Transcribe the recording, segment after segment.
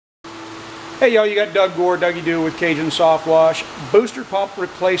Hey y'all, you got Doug Gore, Dougie Doo with Cajun Soft Wash. Booster pump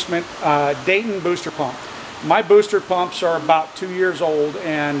replacement, Dayton Booster Pump. My booster pumps are about 2 years old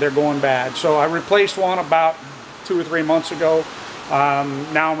and they're going bad. So I replaced one about 2 or 3 months ago.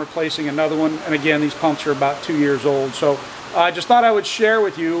 Now I'm replacing another one, and again, these pumps are about 2 years old. So I just thought I would share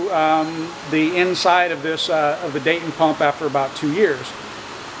with you the inside of this of the Dayton pump after about 2 years.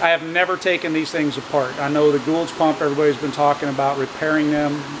 I have never taken these things apart. I know the Gould's pump, everybody's been talking about repairing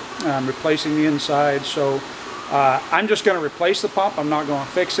them, replacing the inside. So I'm just going to replace the pump. I'm not going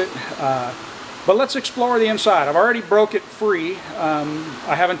to fix it. But let's explore the inside. I've already broke it free.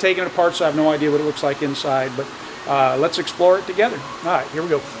 I haven't taken it apart, so I have no idea what it looks like inside. But let's explore it together. All right, here we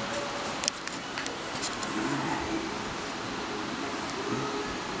go.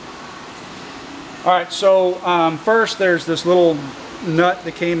 All right, so first there's this little nut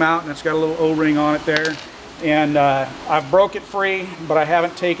that came out, and it's got a little O-ring on it there. And I've broke it free, but I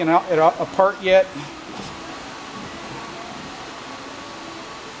haven't taken it apart yet.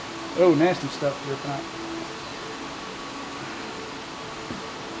 Oh, nasty stuff dripping out.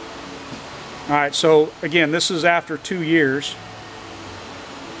 All right, so again, this is after 2 years.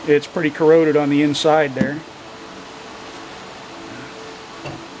 It's pretty corroded on the inside there.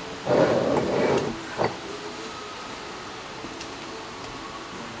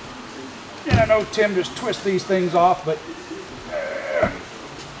 And I know Tim just twists these things off, but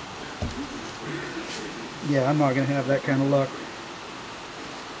yeah, I'm not going to have that kind of luck.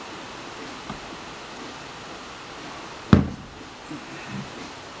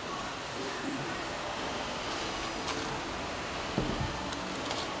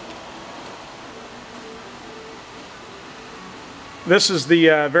 This is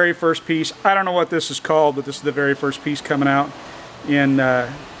the very first piece. I don't know what this is called, but this is the very first piece coming out. And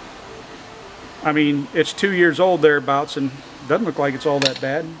I mean, it's 2 years old thereabouts, and doesn't look like it's all that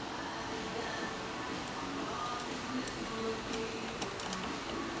bad.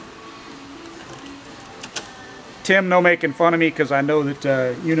 Tim, no making fun of me, because I know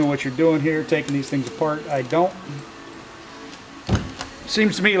that you know what you're doing here, taking these things apart. I don't.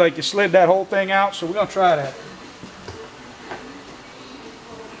 Seems to me like you slid that whole thing out, so we're going to try that.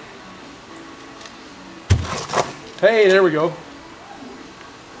 Hey, there we go.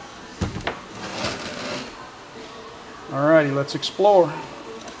 Alrighty, let's explore.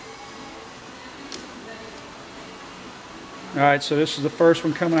 Alright, so this is the first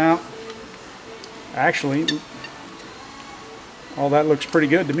one coming out. Actually, all that looks pretty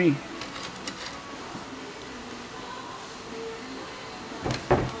good to me.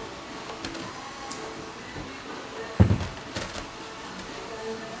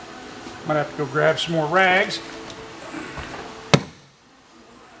 Might have to go grab some more rags.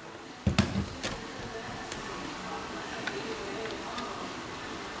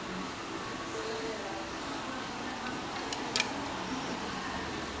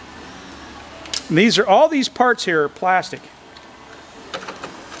 And these are, all these parts here are plastic.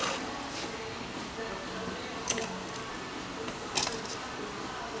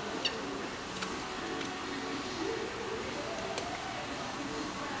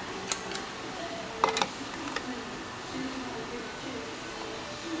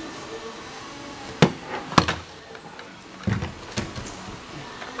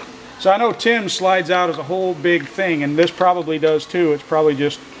 So I know Tim slides out as a whole big thing, and this probably does too. It's probably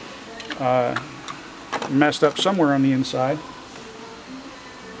just messed up somewhere on the inside.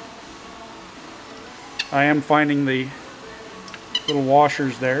 I am finding the little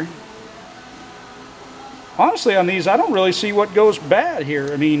washers there. Honestly, on these, I don't really see what goes bad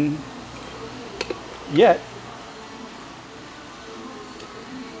here. I mean, yet.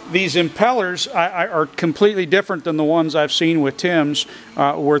 These impellers are completely different than the ones I've seen with Tim's,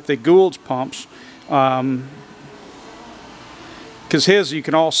 with the Gould's pumps. Because his, you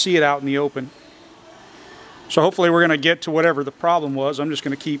can all see it out in the open. So hopefully we're going to get to whatever the problem was. I'm just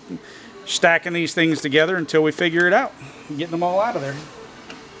going to keep stacking these things together until we figure it out. Getting them all out of there.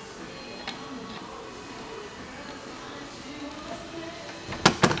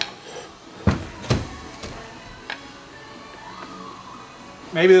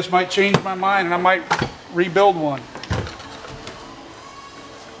 Maybe this might change my mind and I might rebuild one.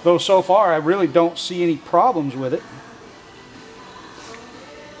 Though so far I really don't see any problems with it.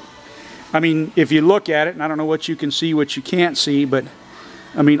 I mean, if you look at it, and I don't know what you can see, what you can't see, but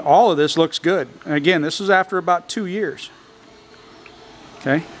I mean, all of this looks good. And again, this is after about 2 years.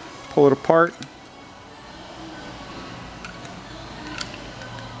 Okay, pull it apart.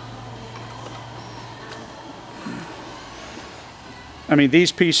 I mean,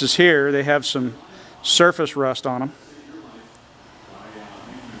 these pieces here, they have some surface rust on them.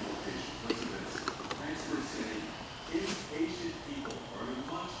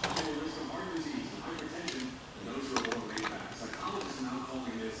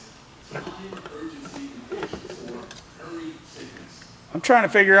 I'm trying to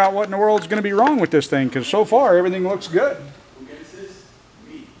figure out what in the world is going to be wrong with this thing, because so far everything looks good.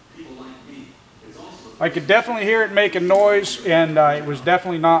 I could definitely hear it making noise, and it was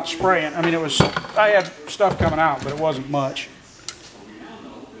definitely not spraying. I mean, I had stuff coming out, but it wasn't much.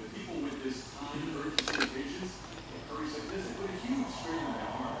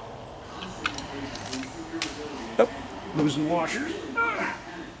 Oh, losing washers.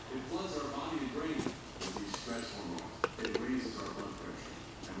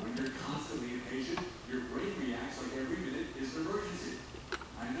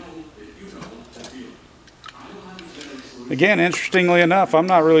 Again, interestingly enough, I'm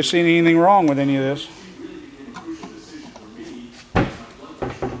not really seeing anything wrong with any of this.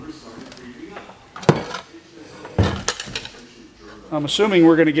 I'm assuming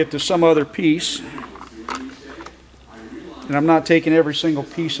we're going to get to some other piece. And I'm not taking every single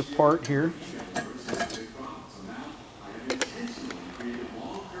piece apart here.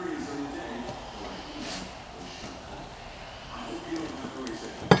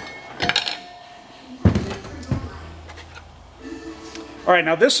 All right,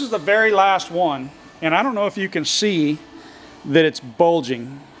 now this is the very last one, and I don't know if you can see that it's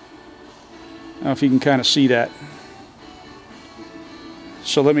bulging. I don't know if you can kind of see that.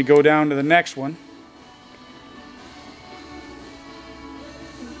 So let me go down to the next one.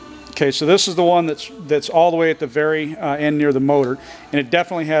 Okay, so this is the one that's all the way at the very end near the motor, and it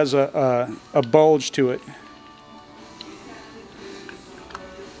definitely has a bulge to it.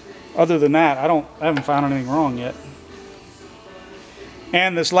 Other than that, I haven't found anything wrong yet.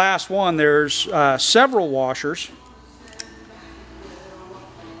 And this last one, there's several washers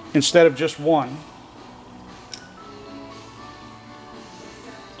instead of just one.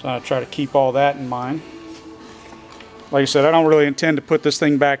 So I'll try to keep all that in mind. Like I said, I don't really intend to put this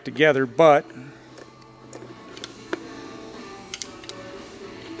thing back together, but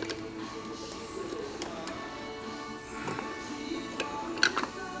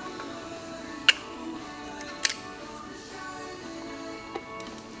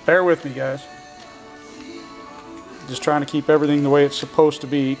bear with me, guys. Just trying to keep everything the way it's supposed to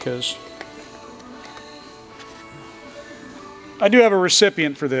be, because I do have a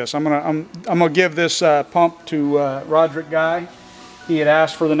recipient for this. I'm gonna give this pump to Roderick Guy. He had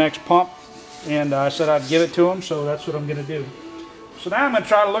asked for the next pump, and I said I'd give it to him, so that's what I'm gonna do. So now I'm gonna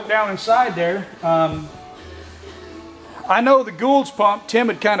try to look down inside there. I know the Gould's pump, Tim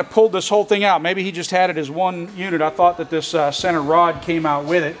had kind of pulled this whole thing out. Maybe he just had it as one unit. I thought that this center rod came out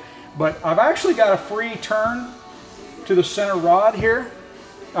with it, but I've actually got a free turn to the center rod here.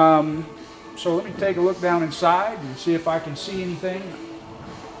 So let me take a look down inside and see if I can see anything.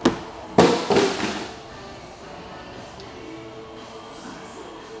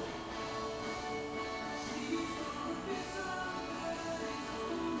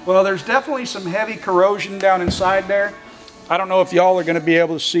 Well, there's definitely some heavy corrosion down inside there. I don't know if y'all are going to be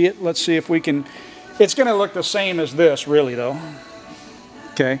able to see it. Let's see if we can. It's going to look the same as this, really, though.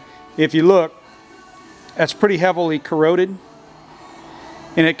 Okay, if you look, that's pretty heavily corroded.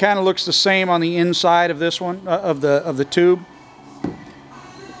 And it kind of looks the same on the inside of this one, of the tube.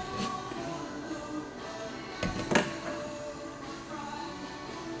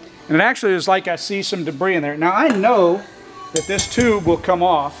 And it actually is like I see some debris in there. Now I know that this tube will come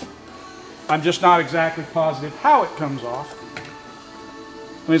off. I'm just not exactly positive how it comes off.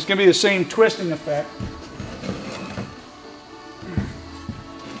 I mean, it's going to be the same twisting effect.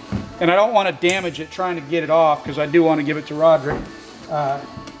 And I don't want to damage it trying to get it off, because I do want to give it to Roderick. But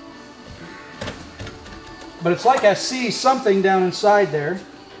it's like I see something down inside there.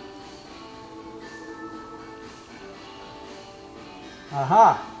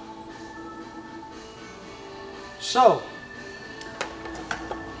 Aha. So,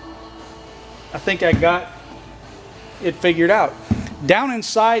 I think I got it figured out. Down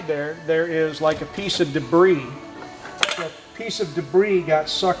inside there is like a piece of debris. A piece of debris got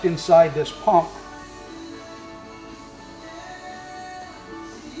sucked inside this pump.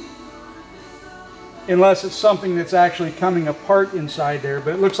 Unless it's something that's actually coming apart inside there,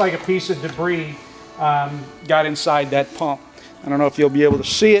 but it looks like a piece of debris got inside that pump. I don't know if you'll be able to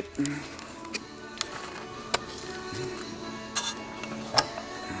see it.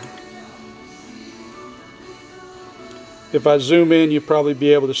 If I zoom in, you'll probably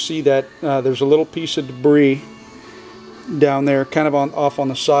be able to see that there's a little piece of debris down there, kind of off on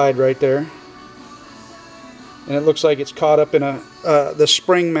the side right there. And it looks like it's caught up in the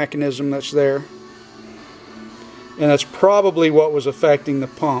spring mechanism that's there. And that's probably what was affecting the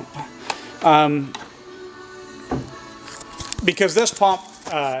pump. Because this pump,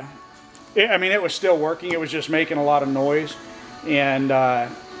 I mean, it was still working. It was just making a lot of noise. and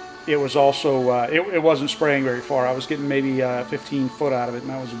it was also it wasn't spraying very far. I was getting maybe 15 foot out of it, and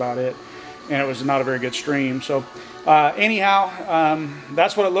that was about it. And it was not a very good stream. So anyhow,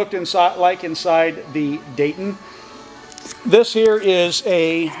 that's what it looked like inside the Dayton. This here is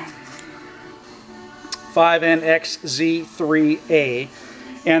a 5NXZ3A,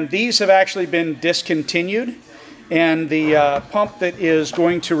 and these have actually been discontinued, and the pump that is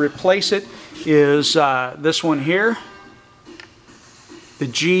going to replace it is this one here, the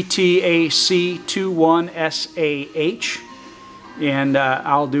GTAC21SAH, and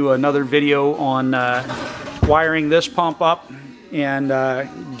I'll do another video on wiring this pump up and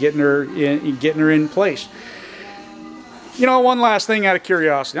getting her in place. You know, one last thing out of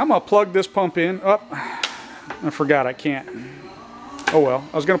curiosity, I'm going to plug this pump in. Oh, I forgot I can't. Oh well,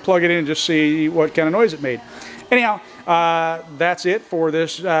 I was going to plug it in and just see what kind of noise it made. Anyhow, that's it for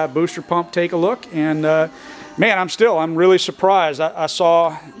this booster pump take a look. And man, I'm really surprised. I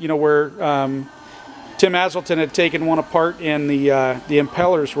saw, you know, where Tim Hazelton had taken one apart and the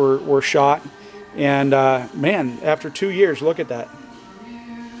impellers were shot. And man, after 2 years, look at that.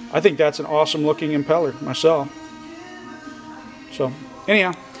 I think that's an awesome looking impeller myself. So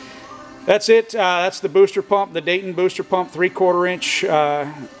anyhow, that's it. That's the booster pump, the Dayton Booster Pump 3/4 inch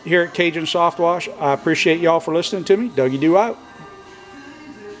here at Cajun Soft Wash. I appreciate y'all for listening to me. Dougie Doo out.